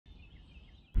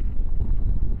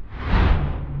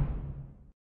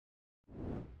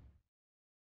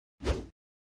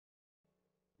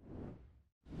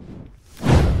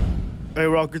Hey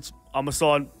Rockets, I'm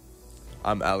Hasan.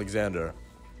 I'm Alexander.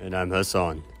 And I'm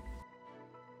Hassan.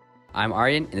 I'm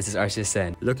Aryan, and this is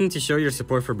RCSN. Looking to show your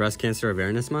support for Breast Cancer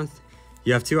Awareness Month?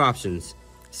 You have two options.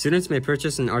 Students may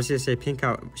purchase an RCSA pink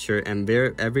out shirt and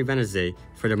wear every Wednesday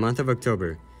for the month of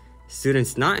October.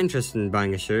 Students not interested in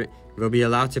buying a shirt will be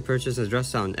allowed to purchase a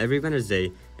dress on every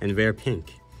Wednesday and wear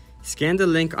pink. Scan the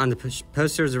link on the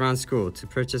posters around school to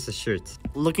purchase a shirt.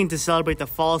 Looking to celebrate the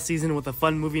fall season with a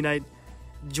fun movie night?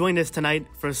 Join us tonight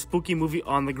for a spooky movie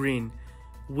on the green.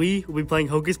 We will be playing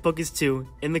Hocus Pocus 2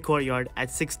 in the courtyard at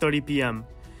 6:30 p.m.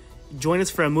 Join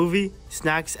us for a movie,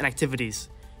 snacks, and activities.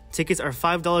 Tickets are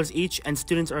 $5 each, and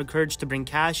students are encouraged to bring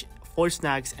cash for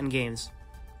snacks and games.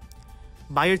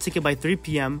 Buy your ticket by 3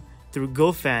 p.m. through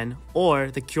GoFan or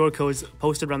the QR codes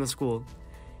posted around the school.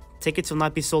 Tickets will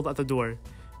not be sold at the door.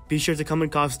 Be sure to come in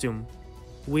costume.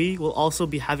 We will also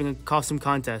be having a costume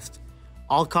contest.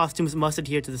 All costumes must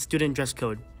adhere to the student dress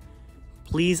code.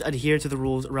 Please adhere to the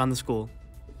rules around the school.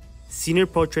 Senior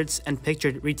portraits and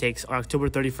picture retakes are October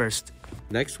 31st.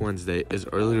 Next Wednesday is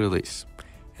early release,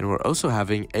 and we're also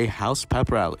having a house pep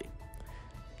rally.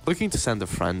 Looking to send a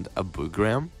friend a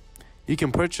boogram? You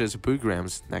can purchase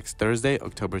boograms next Thursday,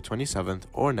 October 27th,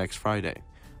 or next Friday,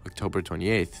 October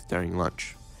 28th, during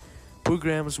lunch.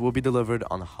 Boograms will be delivered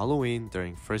on Halloween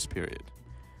during first period.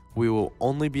 We will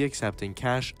only be accepting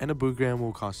cash, and a boogram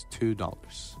will cost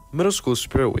 $2. Middle School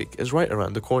Spirit Week is right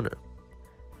around the corner.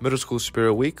 Middle School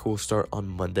Spirit Week will start on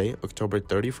Monday, October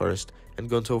 31st, and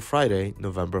go until Friday,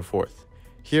 November 4th.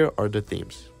 Here are the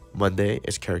themes. Monday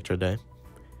is Character Day.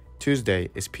 Tuesday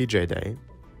is PJ Day.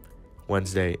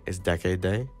 Wednesday is Decade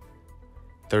Day.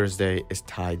 Thursday is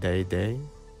Tie-Dye Day.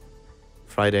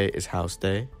 Friday is House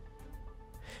Day.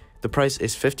 The price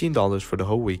is $15 for the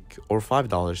whole week or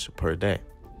 $5 per day.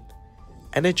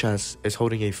 NHS is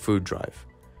holding a food drive.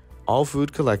 All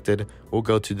food collected will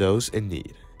go to those in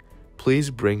need. Please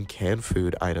bring canned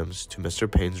food items to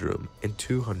Mr. Payne's room in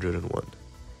 201.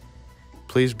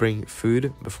 Please bring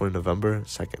food before November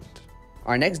 2nd.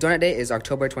 Our next donut day is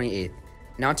October 28th.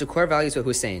 Now to core values with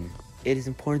Hussain. It is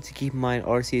important to keep in mind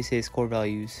RCSA's core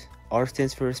values. R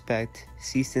stands for respect,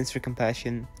 C stands for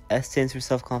compassion, S stands for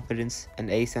self-confidence, and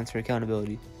A stands for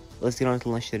accountability. Let's get on to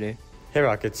lunch today. Hey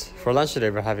Rockets, for lunch today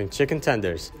we're having chicken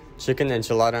tenders, chicken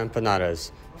enchilada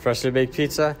empanadas, freshly baked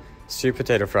pizza, sweet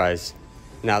potato fries.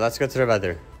 Now let's go to the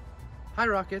weather. Hi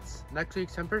Rockets, next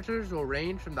week's temperatures will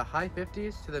range from the high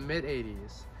 50s to the mid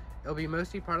 80s. It'll be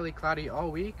mostly partly cloudy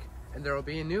all week, and there will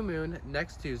be a new moon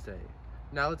next Tuesday.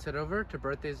 Now let's head over to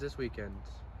birthdays this weekend.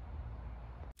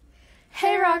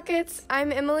 Hey Rockets,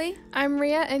 I'm Emily. I'm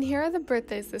Riya, and here are the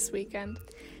birthdays this weekend.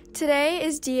 Today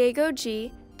is Diego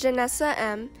G, Janessa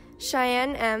M,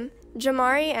 Cheyenne M,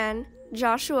 Jamari N,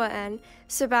 Joshua N,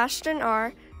 Sebastian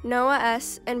R, Noah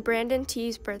S, and Brandon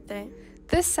T's birthday.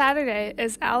 This Saturday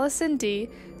is Allison D,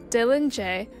 Dylan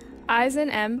J,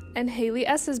 Eisen M, and Haley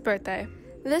S's birthday.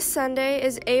 This Sunday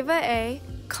is Ava A,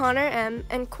 Connor M,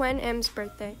 and Quinn M's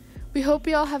birthday. We hope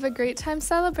you all have a great time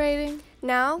celebrating.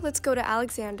 Now let's go to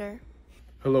Alexander.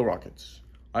 Hello Rockets,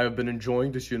 I have been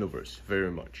enjoying this universe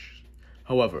very much.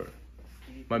 However,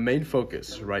 my main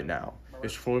focus right now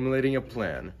is formulating a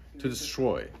plan to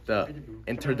destroy the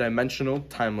Interdimensional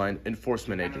Timeline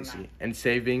Enforcement Agency and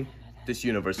saving this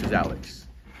universe's Alex.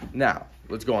 Now,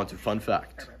 let's go on to fun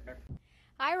fact.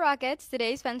 Hi Rockets,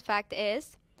 today's fun fact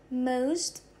is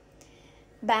most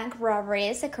bank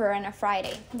robberies occur on a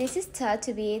Friday. This is thought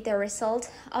to be the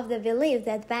result of the belief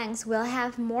that banks will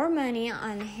have more money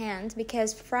on hand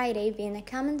because Friday being a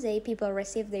common day, people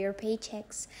receive their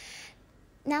paychecks.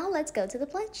 Now let's go to the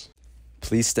pledge.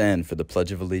 Please stand for the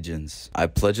Pledge of Allegiance. I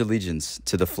pledge allegiance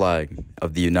to the flag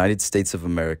of the United States of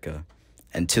America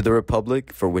and to the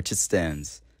republic for which it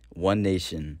stands, one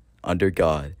nation, under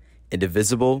God,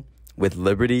 indivisible, with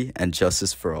liberty and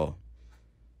justice for all.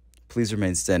 Please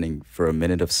remain standing for a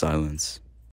minute of silence.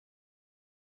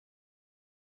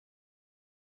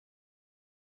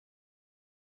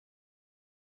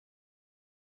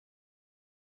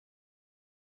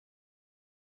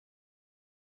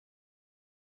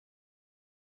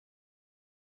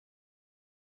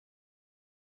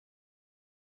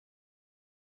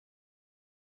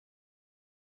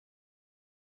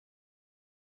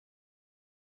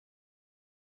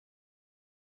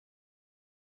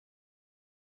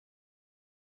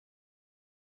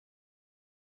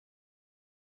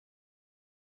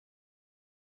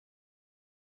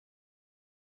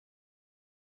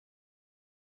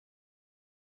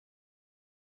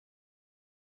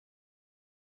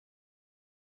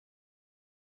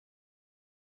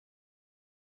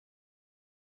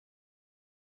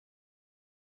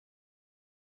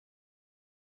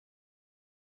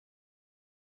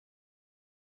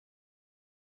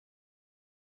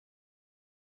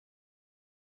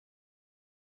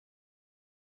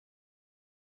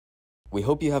 We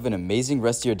hope you have an amazing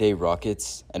rest of your day,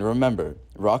 Rockets. And remember,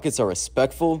 Rockets are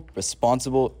respectful,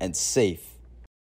 responsible, and safe.